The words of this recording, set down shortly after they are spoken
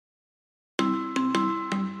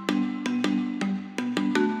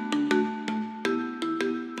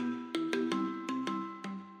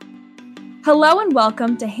Hello and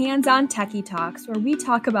welcome to Hands-On Techie Talks, where we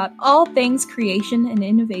talk about all things creation and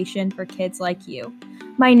innovation for kids like you.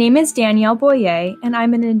 My name is Danielle Boyer, and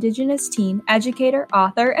I'm an Indigenous teen educator,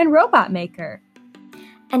 author, and robot maker.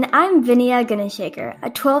 And I'm Vinia Ganeshekar, a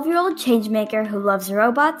 12-year-old changemaker who loves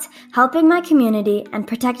robots, helping my community, and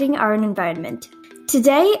protecting our environment.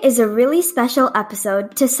 Today is a really special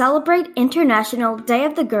episode to celebrate International Day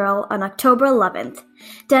of the Girl on October 11th.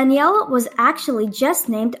 Danielle was actually just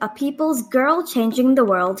named a People's Girl Changing the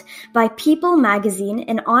World by People magazine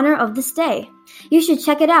in honor of this day. You should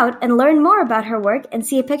check it out and learn more about her work and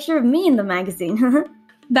see a picture of me in the magazine.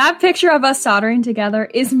 That picture of us soldering together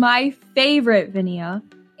is my favorite, Vinia.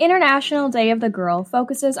 International Day of the Girl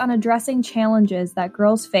focuses on addressing challenges that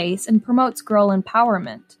girls face and promotes girl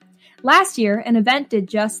empowerment. Last year, an event did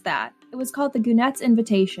just that. It was called the Goonets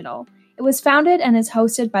Invitational. It was founded and is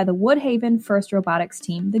hosted by the Woodhaven First Robotics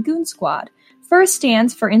team, the Goon Squad. FIRST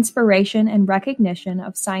stands for Inspiration and Recognition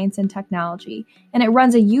of Science and Technology, and it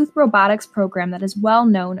runs a youth robotics program that is well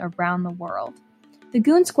known around the world. The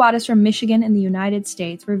Goon Squad is from Michigan in the United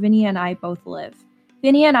States, where Vinia and I both live.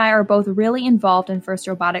 Vinia and I are both really involved in FIRST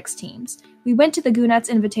robotics teams. We went to the Goonets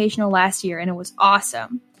Invitational last year, and it was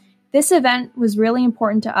awesome. This event was really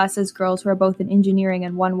important to us as girls who are both in engineering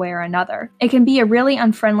in one way or another. It can be a really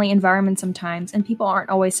unfriendly environment sometimes, and people aren't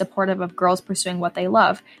always supportive of girls pursuing what they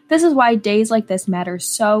love. This is why days like this matter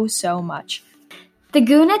so much. The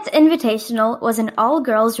Goonets Invitational was an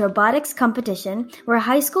all-girls robotics competition where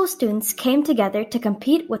high school students came together to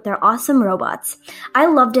compete with their awesome robots. I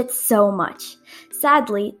loved it so much.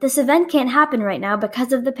 Sadly, this event can't happen right now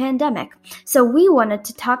because of the pandemic, so we wanted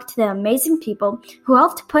to talk to the amazing people who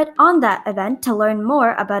helped put on that event to learn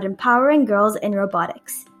more about empowering girls in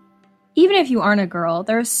robotics. Even if you aren't a girl,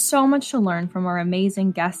 there is so much to learn from our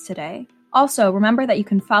amazing guests today. Also, remember that you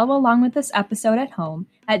can follow along with this episode at home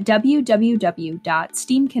at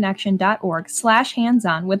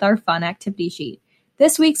www.steamconnection.org/hands-on with our fun activity sheet.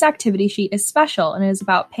 This week's activity sheet is special and it is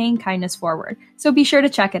about paying kindness forward, so be sure to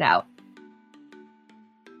check it out.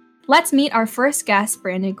 Let's meet our first guest,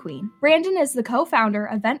 Brandon Queen. Brandon is the co-founder,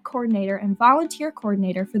 event coordinator, and volunteer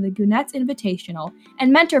coordinator for the Goonets Invitational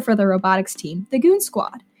and mentor for the robotics team, the Goon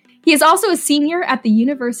Squad. He is also a senior at the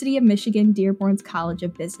University of Michigan Dearborn's College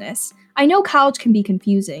of Business. I know college can be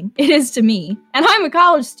confusing. It is to me, and I'm a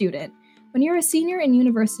college student. When you're a senior in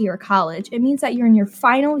university or college, it means that you're in your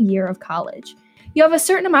final year of college. You have a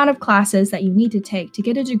certain amount of classes that you need to take to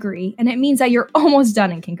get a degree, and it means that you're almost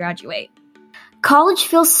done and can graduate. College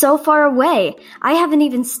feels so far away. I haven't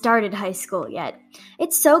even started high school yet.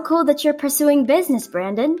 It's so cool that you're pursuing business,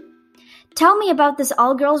 Brandon. Tell me about this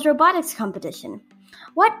all-girls robotics competition.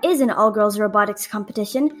 What is an all-girls robotics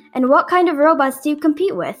competition, and what kind of robots do you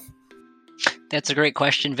compete with? That's a great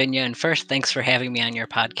question, Vinia. And first, thanks for having me on your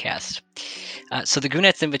podcast. So the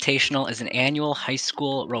Goonets Invitational is an annual high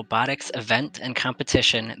school robotics event and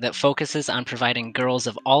competition that focuses on providing girls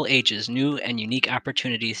of all ages new and unique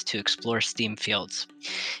opportunities to explore STEAM fields.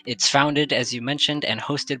 It's founded, as you mentioned, and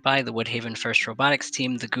hosted by the Woodhaven First Robotics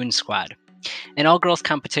team, the Goon Squad. An all-girls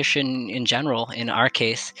competition in general, in our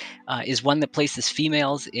case, is one that places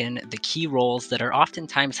females in the key roles that are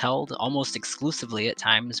oftentimes held almost exclusively at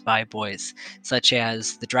times by boys, such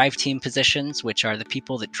as the drive team positions, which are the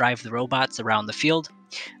people that drive the robots around the field,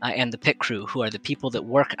 and the pit crew, who are the people that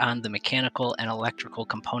work on the mechanical and electrical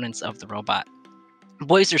components of the robot.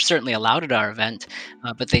 Boys are certainly allowed at our event,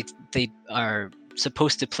 but they are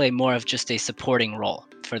supposed to play more of just a supporting role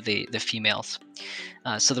for the females.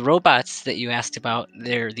 So the robots that you asked about,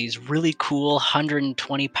 they're these really cool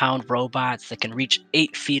 120-pound robots that can reach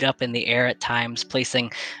 8 feet up in the air at times,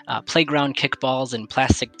 placing playground kickballs and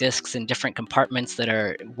plastic discs in different compartments that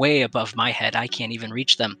are way above my head. I can't even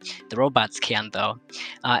reach them. The robots can, though.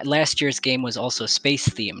 Last year's game was also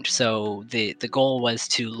space-themed, so the goal was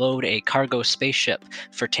to load a cargo spaceship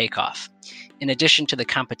for takeoff. In addition to the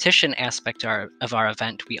competition aspect of our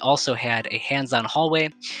event, we also had a hands-on hallway,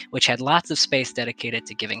 which had lots of space dedicated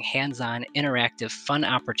to giving hands-on, interactive, fun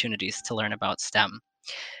opportunities to learn about STEM.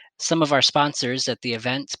 Some of our sponsors at the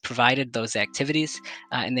event provided those activities,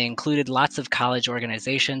 and they included lots of college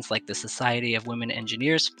organizations like the Society of Women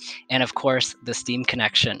Engineers, and of course, the STEAM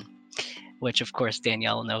Connection, which of course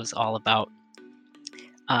Danielle knows all about.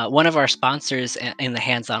 One of our sponsors in the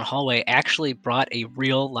hands-on hallway actually brought a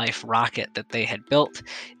real-life rocket that they had built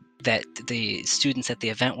that the students at the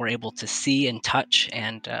event were able to see and touch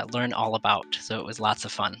and learn all about. So it was lots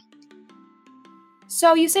of fun.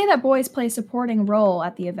 So you say that boys play a supporting role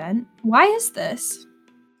at the event. Why is this?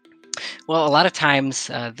 Well, a lot of times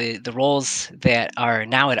the roles that are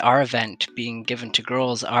now at our event being given to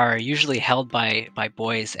girls are usually held by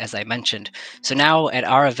boys, as I mentioned. So now at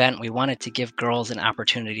our event, we wanted to give girls an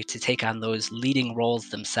opportunity to take on those leading roles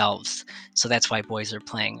themselves. So that's why boys are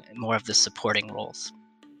playing more of the supporting roles.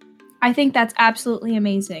 I think that's absolutely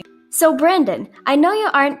amazing. So Brandon, I know you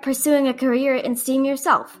aren't pursuing a career in STEAM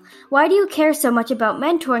yourself. Why do you care so much about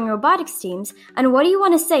mentoring robotics teams, and what do you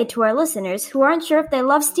want to say to our listeners who aren't sure if they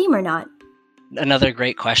love STEAM or not? Another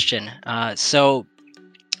great question. So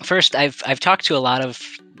first, I've talked to a lot of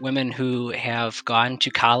women who have gone to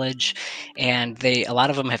college, and a lot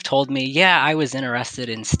of them have told me, yeah, I was interested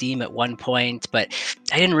in STEAM at one point, but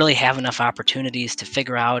I didn't really have enough opportunities to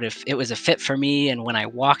figure out if it was a fit for me. And when I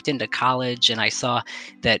walked into college and I saw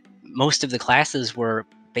that most of the classes were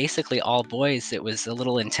basically all boys, it was a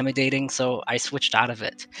little intimidating, so I switched out of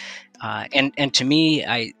it. And to me,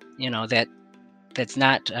 that's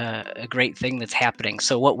not a great thing that's happening.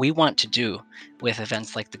 So what we want to do with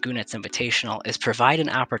events like the Goonets Invitational is provide an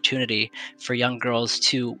opportunity for young girls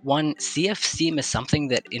to, one, see if STEAM is something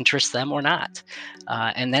that interests them or not.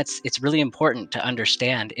 And it's really important to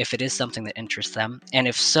understand if it is something that interests them. And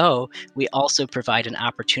if so, we also provide an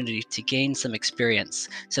opportunity to gain some experience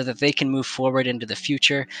so that they can move forward into the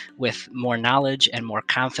future with more knowledge and more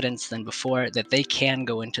confidence than before, that they can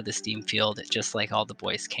go into the STEAM field just like all the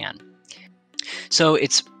boys can. So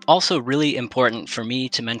it's also really important for me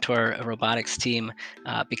to mentor a robotics team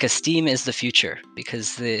because STEAM is the future,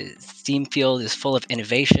 because the STEAM field is full of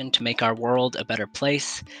innovation to make our world a better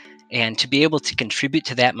place. And to be able to contribute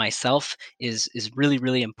to that myself is really,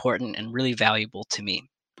 really important and really valuable to me.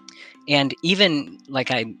 And even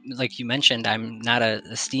like you mentioned, I'm not a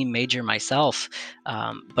STEAM major myself,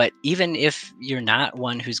 but even if you're not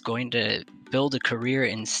one who's going to build a career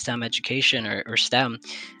in STEM education or STEM,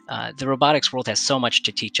 the robotics world has so much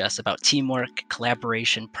to teach us about teamwork,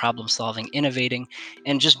 collaboration, problem solving, innovating,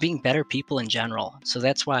 and just being better people in general. So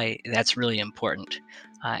that's why that's really important.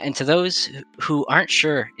 And to those who aren't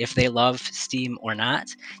sure if they love STEAM or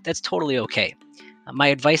not, that's totally okay. My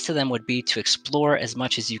advice to them would be to explore as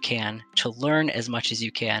much as you can, to learn as much as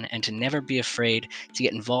you can, and to never be afraid to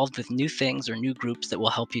get involved with new things or new groups that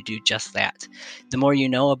will help you do just that. The more you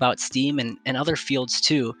know about STEAM and other fields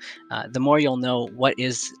too, the more you'll know what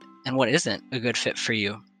is and what isn't a good fit for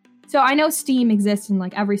you. So I know STEAM exists in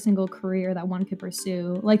like every single career that one could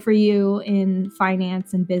pursue. Like for you in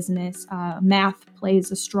finance and business, math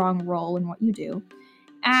plays a strong role in what you do.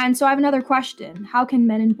 And so I have another question. How can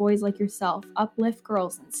men and boys like yourself uplift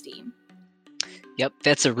girls in STEAM? Yep,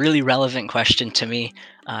 that's a really relevant question to me.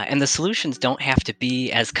 And the solutions don't have to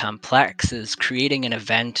be as complex as creating an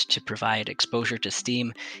event to provide exposure to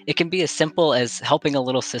STEAM. It can be as simple as helping a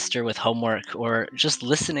little sister with homework or just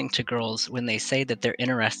listening to girls when they say that they're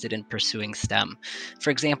interested in pursuing STEM. For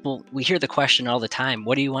example, we hear the question all the time,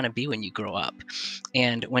 what do you want to be when you grow up?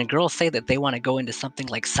 And when girls say that they want to go into something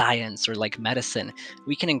like science or like medicine,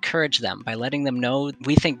 we can encourage them by letting them know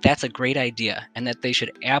we think that's a great idea and that they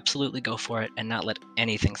should absolutely go for it and not let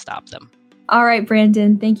anything stop them. All right,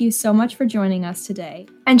 Brandon, thank you so much for joining us today.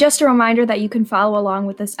 And just a reminder that you can follow along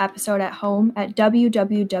with this episode at home at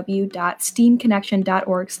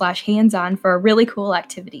www.steamconnection.org/hands-on for a really cool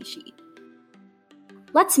activity sheet.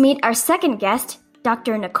 Let's meet our second guest,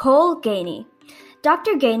 Dr. Nicole Gainey.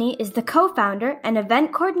 Dr. Gainey is the co-founder and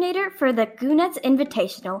event coordinator for the Goonets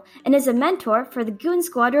Invitational and is a mentor for the Goon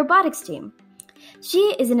Squad robotics team.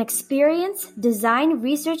 She is an experienced design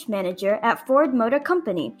research manager at Ford Motor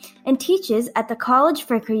Company and teaches at the College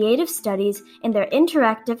for Creative Studies in their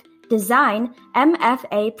Interactive Design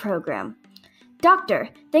MFA program. Doctor,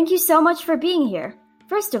 thank you so much for being here.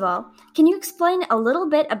 First of all, can you explain a little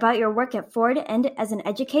bit about your work at Ford and as an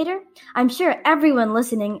educator? I'm sure everyone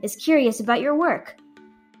listening is curious about your work.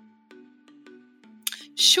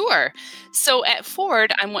 Sure. So at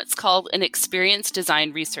Ford, I'm what's called an experienced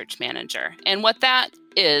design research manager. And what that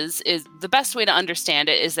is the best way to understand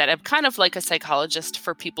it is that I'm kind of like a psychologist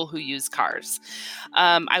for people who use cars.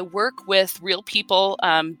 I work with real people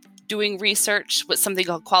doing research with something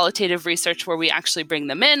called qualitative research, where we actually bring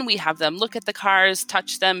them in, we have them look at the cars,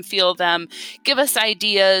 touch them, feel them, give us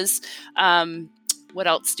ideas. What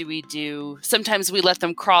else do we do? Sometimes we let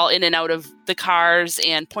them crawl in and out of the cars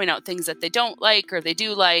and point out things that they don't like or they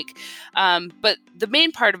do like. But the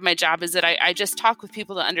main part of my job is that I just talk with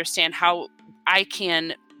people to understand how I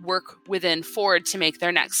can work within Ford to make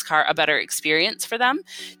their next car a better experience for them,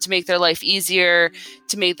 to make their life easier,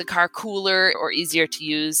 to make the car cooler or easier to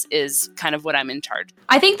use is kind of what I'm in charge.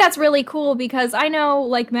 I think that's really cool because I know,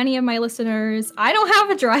 like many of my listeners, I don't have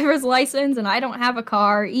a driver's license and I don't have a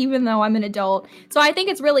car, even though I'm an adult. So I think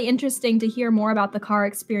it's really interesting to hear more about the car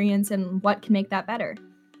experience and what can make that better.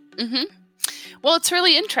 Mm-hmm. Well, it's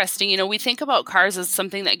really interesting. We think about cars as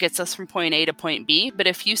something that gets us from point A to point B, but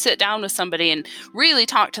if you sit down with somebody and really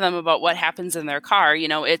talk to them about what happens in their car,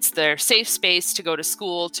 it's their safe space to go to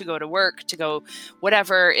school, to go to work, to go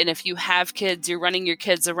whatever. And if you have kids, you're running your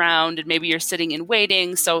kids around and maybe you're sitting and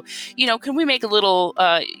waiting. So, can we make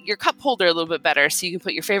your cup holder a little bit better so you can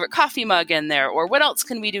put your favorite coffee mug in there? Or what else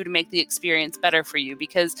can we do to make the experience better for you?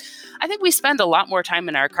 Because I think we spend a lot more time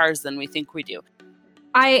in our cars than we think we do.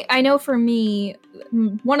 I know for me,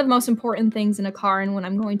 one of the most important things in a car and when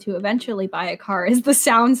I'm going to eventually buy a car is the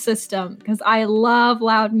sound system, because I love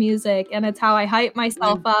loud music and it's how I hype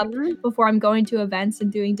myself up before I'm going to events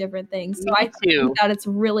and doing different things. So I think that it's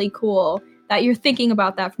really cool that you're thinking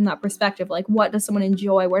about that from that perspective. Like, what does someone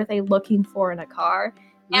enjoy? What are they looking for in a car?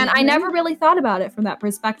 And I never really thought about it from that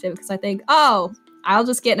perspective because I think, I'll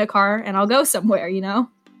just get in a car and I'll go somewhere,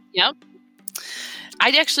 Yep. I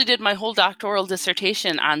actually did my whole doctoral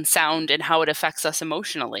dissertation on sound and how it affects us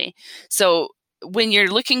emotionally. So when you're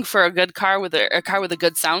looking for a good car with a car with a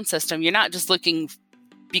good sound system, you're not just looking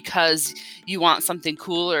because you want something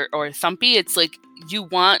cool or thumpy. It's like you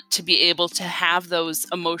want to be able to have those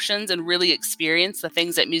emotions and really experience the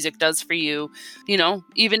things that music does for you.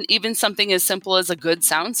 Even something as simple as a good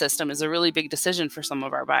sound system is a really big decision for some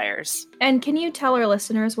of our buyers. And can you tell our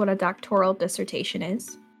listeners what a doctoral dissertation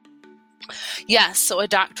is? Yes. So a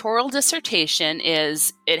doctoral dissertation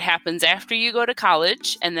it happens after you go to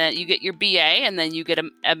college and then you get your BA and then you get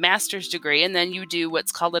a master's degree and then you do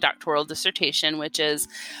what's called a doctoral dissertation, which is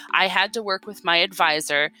I had to work with my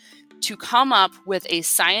advisor to come up with a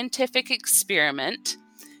scientific experiment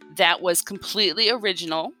that was completely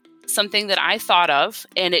original, something that I thought of,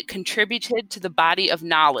 and it contributed to the body of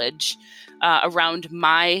knowledge around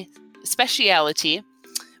my specialty,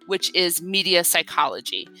 which is media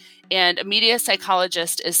psychology. And a media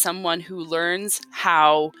psychologist is someone who learns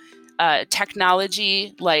how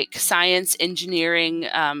technology like science, engineering,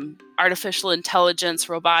 artificial intelligence,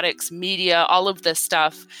 robotics, media, all of this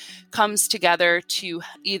stuff comes together to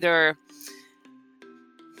either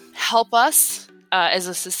help us as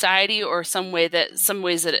a society or some ways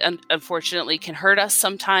that unfortunately can hurt us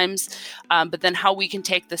sometimes, but then how we can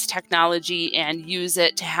take this technology and use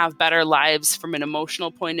it to have better lives from an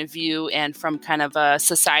emotional point of view and from kind of a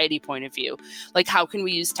society point of view. Like, how can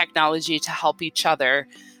we use technology to help each other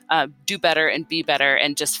do better and be better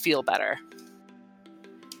and just feel better?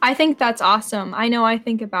 I think that's awesome. I know I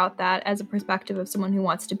think about that as a perspective of someone who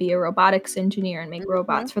wants to be a robotics engineer and make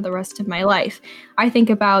robots for the rest of my life. I think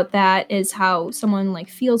about that as how someone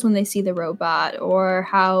feels when they see the robot, or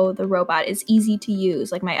how the robot is easy to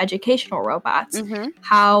use, like my educational robots.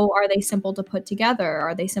 How are they simple to put together?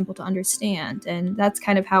 Are they simple to understand? And that's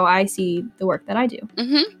kind of how I see the work that I do.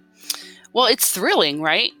 Well, it's thrilling,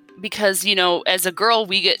 right? Because, as a girl,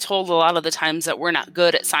 we get told a lot of the times that we're not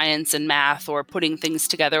good at science and math or putting things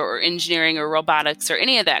together or engineering or robotics or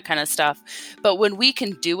any of that kind of stuff. But when we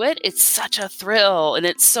can do it, it's such a thrill and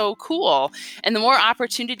it's so cool. And the more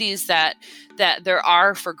opportunities that there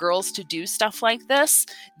are for girls to do stuff like this,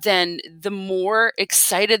 then the more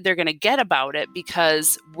excited they're going to get about it,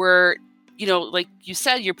 because we're, like you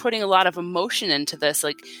said, you're putting a lot of emotion into this.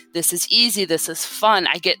 Like, this is easy. This is fun.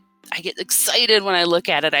 I get excited when I look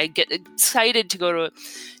at it. I get excited to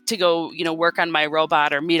go, work on my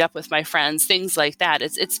robot or meet up with my friends, things like that.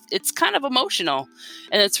 It's kind of emotional,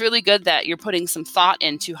 and it's really good that you're putting some thought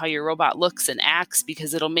into how your robot looks and acts,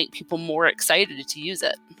 because it'll make people more excited to use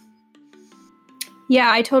it. Yeah,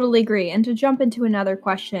 I totally agree. And to jump into another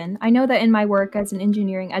question, I know that in my work as an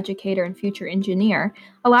engineering educator and future engineer,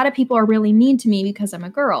 a lot of people are really mean to me because I'm a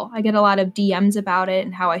girl. I get a lot of DMs about it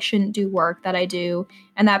and how I shouldn't do work that I do,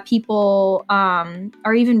 and that people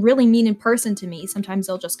are even really mean in person to me. Sometimes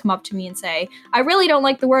they'll just come up to me and say, I really don't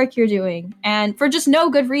like the work you're doing, and for just no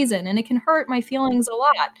good reason, and it can hurt my feelings a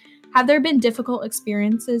lot. Have there been difficult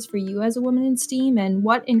experiences for you as a woman in STEAM, and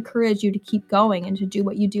what encouraged you to keep going and to do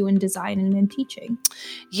what you do in design and in teaching?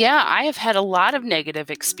 Yeah, I have had a lot of negative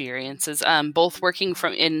experiences, both working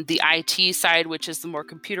in the IT side, which is the more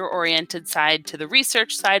computer-oriented side, to the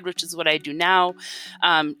research side, which is what I do now,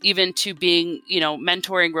 even to being,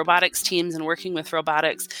 mentoring robotics teams and working with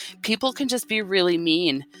robotics. People can just be really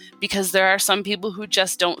mean because there are some people who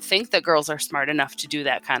just don't think that girls are smart enough to do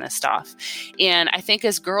that kind of stuff. And I think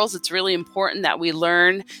as girls, it's really important that we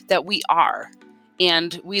learn that we are.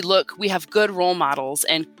 And we have good role models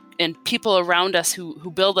and people around us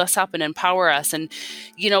who build us up and empower us. And,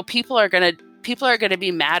 people are going to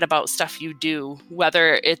be mad about stuff you do,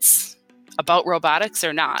 whether it's about robotics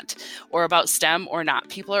or not, or about STEM or not.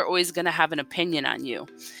 People are always going to have an opinion on you.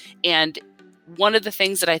 And one of the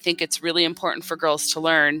things that I think it's really important for girls to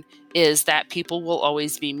learn is that people will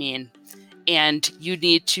always be mean. And you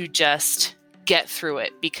need to just get through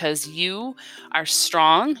it, because you are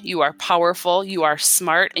strong, you are powerful, you are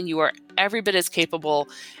smart, and you are every bit as capable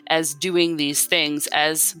as doing these things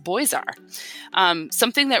as boys are.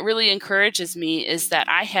 Something that really encourages me is that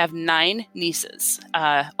I have 9 nieces,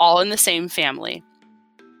 all in the same family.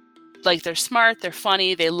 Like, they're smart, they're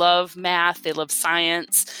funny, they love math, they love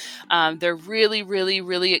science. They're really, really,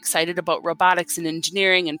 really excited about robotics and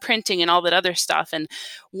engineering and printing and all that other stuff. And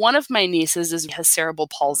one of my nieces has cerebral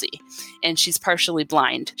palsy, and she's partially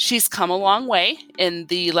blind. She's come a long way in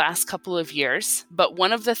the last couple of years, but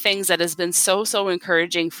one of the things that has been so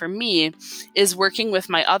encouraging for me is working with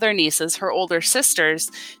my other nieces, her older sisters,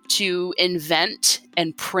 to invent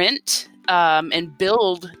and print and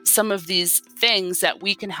build some of these things that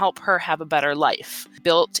we can help her have a better life.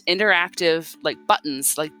 Built interactive, like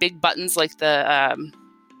buttons, like big buttons, like the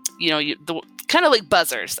kind of like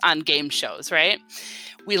buzzers on game shows, right?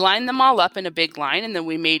 We lined them all up in a big line, and then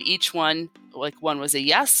we made each one, like one was a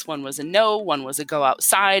yes, one was a no, one was a go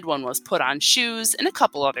outside, one was put on shoes, and a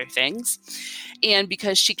couple other things. And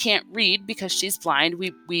because she can't read, because she's blind,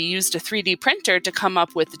 we used a 3D printer to come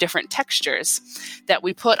up with different textures that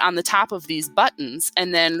we put on the top of these buttons.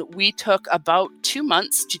 And then we took about 2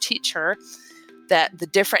 months to teach her that the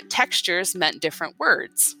different textures meant different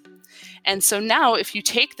words. And so now if you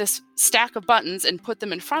take this stack of buttons and put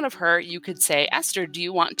them in front of her, you could say, Esther, do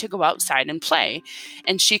you want to go outside and play?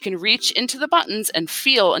 And she can reach into the buttons and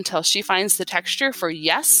feel until she finds the texture for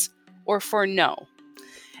yes or for no.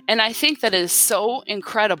 And I think that is so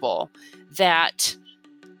incredible that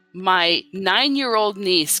my 9-year-old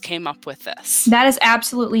niece came up with this. That is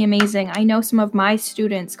absolutely amazing. I know some of my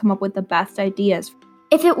students come up with the best ideas.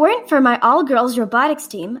 If it weren't for my all-girls robotics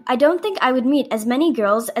team, I don't think I would meet as many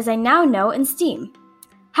girls as I now know in STEAM.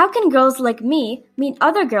 How can girls like me meet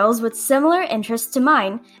other girls with similar interests to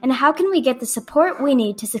mine, and how can we get the support we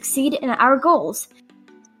need to succeed in our goals?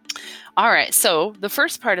 All right, so the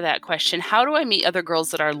first part of that question, how do I meet other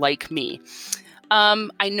girls that are like me?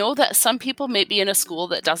 I know that some people may be in a school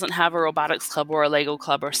that doesn't have a robotics club or a Lego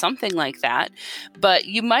club or something like that, but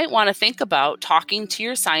you might want to think about talking to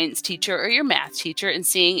your science teacher or your math teacher and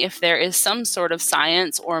seeing if there is some sort of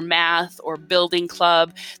science or math or building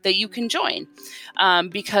club that you can join.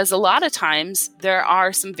 Because a lot of times there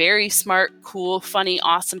are some very smart, cool, funny,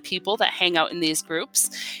 awesome people that hang out in these groups,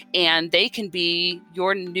 and they can be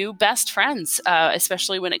your new best friends,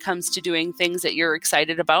 especially when it comes to doing things that you're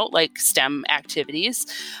excited about, like STEM activities.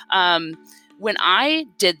 When I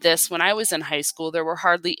did this, when I was in high school, there were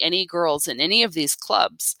hardly any girls in any of these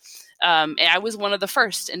clubs. I was one of the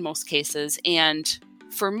first in most cases. And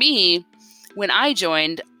for me, when I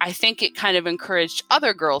joined, I think it kind of encouraged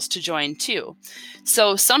other girls to join too.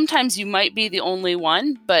 So sometimes you might be the only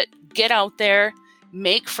one, but get out there,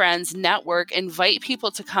 make friends, network, invite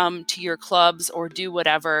people to come to your clubs or do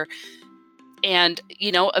whatever. And,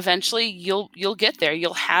 eventually you'll get there.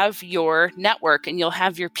 You'll have your network, and you'll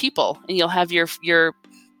have your people, and you'll have your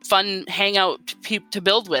fun hangout to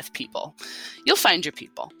build with people. You'll find your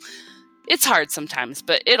people. It's hard sometimes,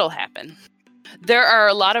 but it'll happen. There are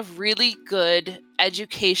a lot of really good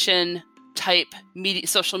education type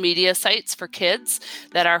social media sites for kids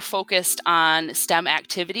that are focused on STEM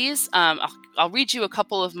activities. I'll read you a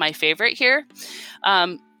couple of my favorite here.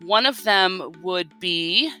 One of them would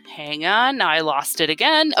be, hang on, now I lost it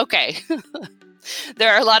again. Okay.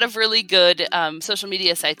 There are a lot of really good social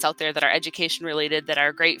media sites out there that are education related that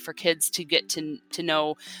are great for kids to get to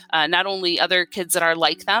know not only other kids that are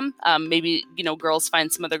like them, maybe, girls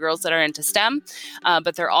find some other girls that are into STEM,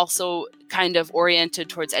 but they're also kind of oriented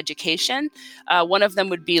towards education. One of them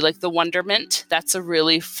would be like the Wonderment. That's a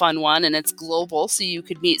really fun one, and it's global, so you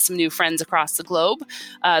could meet some new friends across the globe.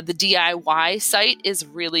 The DIY site is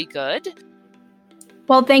really good.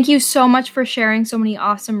 Well, thank you so much for sharing so many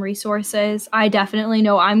awesome resources. I definitely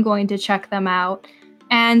know I'm going to check them out.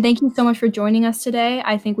 And thank you so much for joining us today.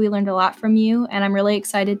 I think we learned a lot from you, and I'm really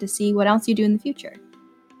excited to see what else you do in the future.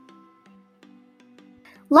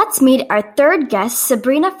 Let's meet our third guest,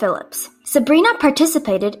 Sabrina Phillips. Sabrina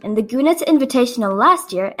participated in the Gunitz Invitational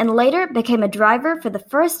last year and later became a driver for the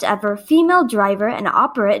first ever female driver and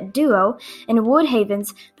operate duo in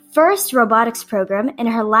Woodhaven's first robotics program in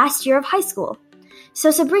her last year of high school. So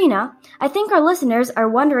Sabrina, I think our listeners are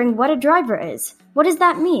wondering what a driver is. What does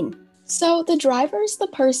that mean? So the driver is the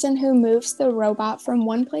person who moves the robot from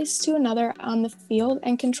one place to another on the field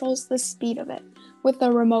and controls the speed of it with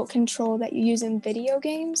the remote control that you use in video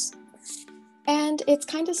games. And it's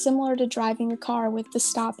kind of similar to driving a car with the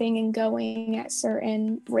stopping and going at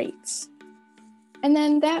certain rates. And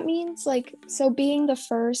then that means being the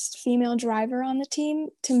first female driver on the team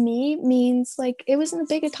to me means it was a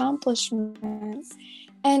big accomplishment.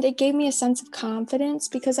 And it gave me a sense of confidence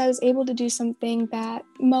because I was able to do something that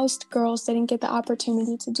most girls didn't get the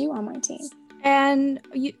opportunity to do on my team. And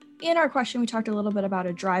in our question, we talked a little bit about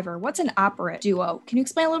a driver. What's an operate duo? Can you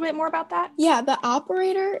explain a little bit more about that? Yeah, the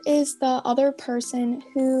operator is the other person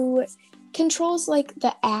who controls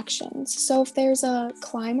the actions. So if there's a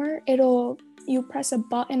climber, you press a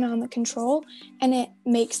button on the control and it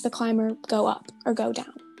makes the climber go up or go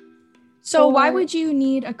down. So why would you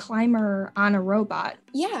need a climber on a robot?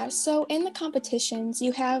 Yeah, so in the competitions,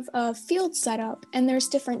 you have a field set up and there's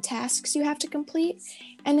different tasks you have to complete.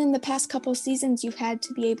 And in the past couple seasons, you've had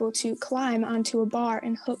to be able to climb onto a bar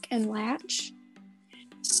and hook and latch.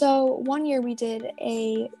 So one year we did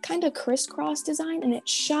a kind of crisscross design and it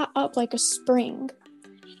shot up like a spring.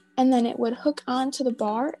 And then it would hook onto the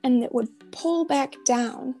bar and it would pull back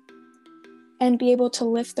down and be able to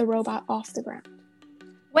lift the robot off the ground.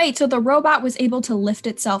 Wait, so the robot was able to lift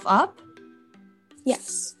itself up?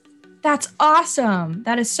 Yes. That's awesome.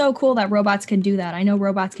 That is so cool that robots can do that. I know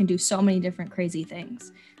robots can do so many different crazy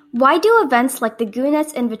things. Why do events like the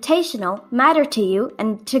Goonets Invitational matter to you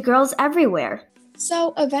and to girls everywhere?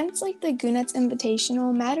 So events like the Goonets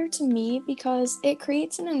Invitational matter to me because it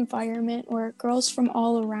creates an environment where girls from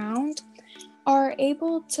all around are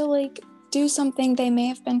able to do something they may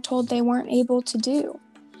have been told they weren't able to do.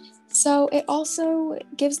 So it also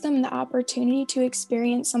gives them the opportunity to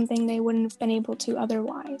experience something they wouldn't have been able to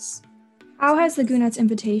otherwise. How has the Goonets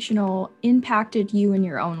Invitational impacted you in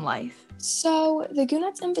your own life? So the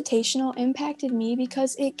Goonets Invitational impacted me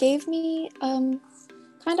because it gave me kind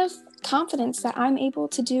of confidence that I'm able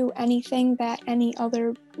to do anything that any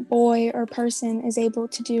other boy or person is able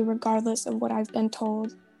to do regardless of what I've been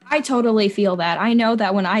told. I totally feel that. I know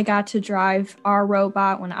that when I got to drive our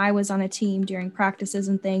robot, when I was on a team during practices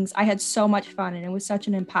and things, I had so much fun and it was such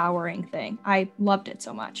an empowering thing. I loved it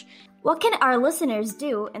so much. What can our listeners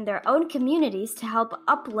do in their own communities to help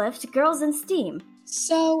uplift girls in STEAM?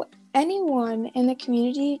 So anyone in the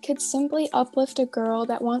community could simply uplift a girl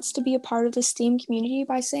that wants to be a part of the STEAM community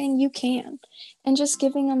by saying you can and just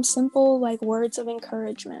giving them simple words of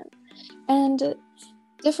encouragement. And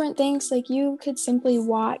different things you could simply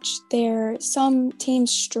watch some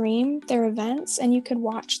teams stream their events and you could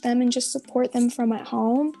watch them and just support them from at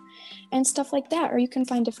home and stuff like that. Or you can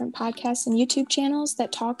find different podcasts and YouTube channels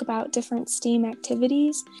that talk about different STEAM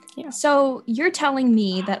activities. Yeah. So you're telling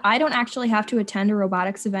me that I don't actually have to attend a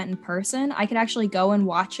robotics event in person. I could actually go and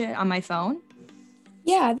watch it on my phone?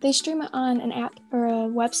 Yeah, they stream it on an app or a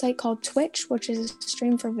website called Twitch, which is a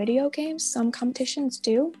stream for video games. Some competitions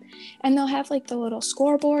do. And they'll have the little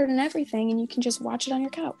scoreboard and everything, and you can just watch it on your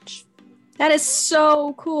couch. That is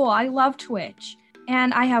so cool. I love Twitch.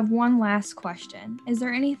 And I have one last question. Is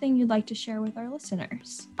there anything you'd like to share with our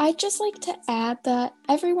listeners? I'd just like to add that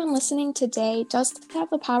everyone listening today does have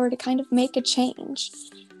the power to kind of make a change.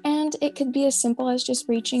 And it could be as simple as just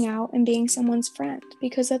reaching out and being someone's friend,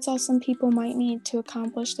 because that's all some people might need to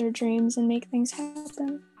accomplish their dreams and make things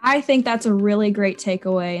happen. I think that's a really great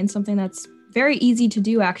takeaway and something that's very easy to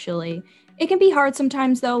do, actually. It can be hard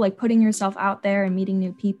sometimes, though, putting yourself out there and meeting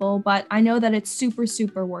new people, but I know that it's super,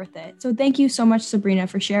 super worth it. So thank you so much, Sabrina,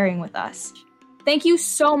 for sharing with us. Thank you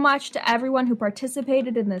so much to everyone who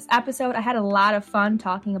participated in this episode. I had a lot of fun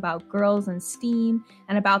talking about girls in STEAM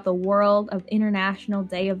and about the world of International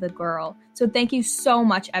Day of the Girl. So thank you so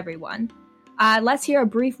much, everyone. Let's hear a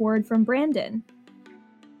brief word from Brandon.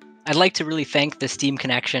 I'd like to really thank the STEAM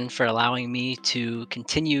Connection for allowing me to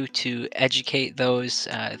continue to educate those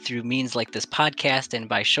through means like this podcast and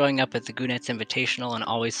by showing up at the Goonets Invitational and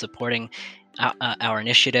always supporting our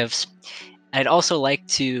initiatives. I'd also like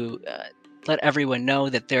to let everyone know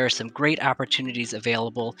that there are some great opportunities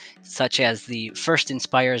available, such as the First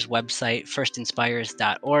Inspires website,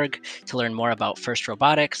 firstinspires.org, to learn more about FIRST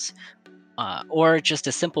Robotics, or just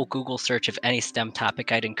a simple Google search of any STEM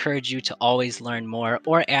topic. I'd encourage you to always learn more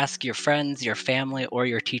or ask your friends, your family, or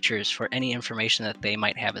your teachers for any information that they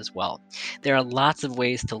might have as well. There are lots of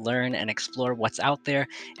ways to learn and explore what's out there,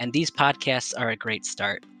 and these podcasts are a great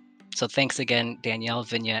start. So thanks again, Danielle,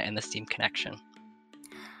 Vinya, and the STEAM Connection.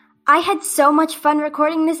 I had so much fun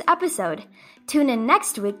recording this episode. Tune in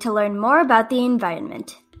next week to learn more about the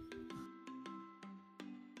environment.